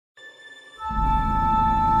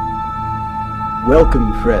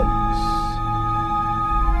Welcome, friends.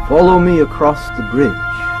 Follow me across the bridge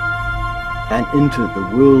and enter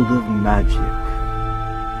the world of magic.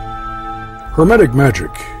 Hermetic magic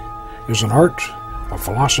is an art, a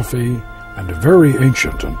philosophy, and a very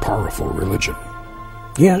ancient and powerful religion.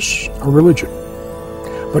 Yes, a religion,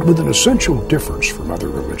 but with an essential difference from other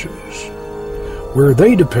religions, where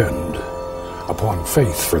they depend upon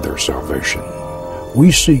faith for their salvation.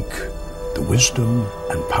 We seek the wisdom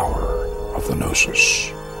and power of the Gnosis.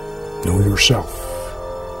 Know yourself,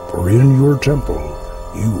 for in your temple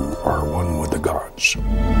you are one with the gods.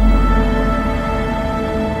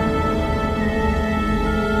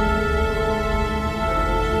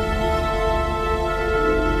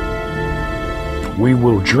 We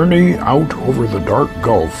will journey out over the dark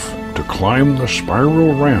gulf to climb the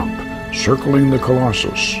spiral ramp circling the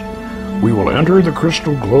Colossus. We will enter the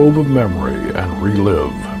crystal globe of memory and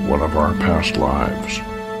relive one of our past lives.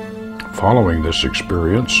 Following this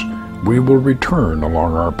experience, we will return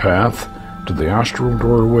along our path to the astral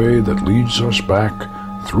doorway that leads us back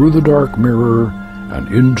through the dark mirror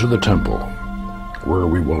and into the temple, where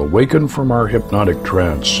we will awaken from our hypnotic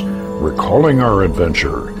trance, recalling our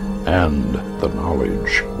adventure and the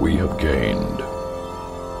knowledge we have gained.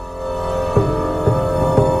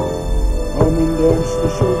 Come and dance the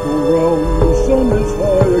circle round, the sun is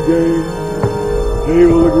high again.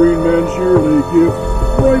 Hail the green man's yearly gift,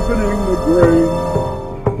 ripening the grain.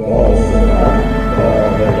 Balls of wine, all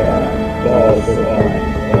the time, balls of wine,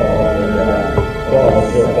 all the time,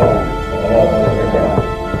 balls of wine, all the time.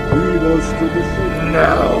 Lead us to the city.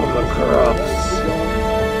 Now the crops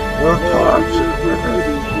will parch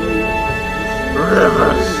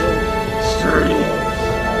rivers, streams,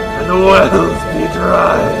 and wells be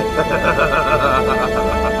dry.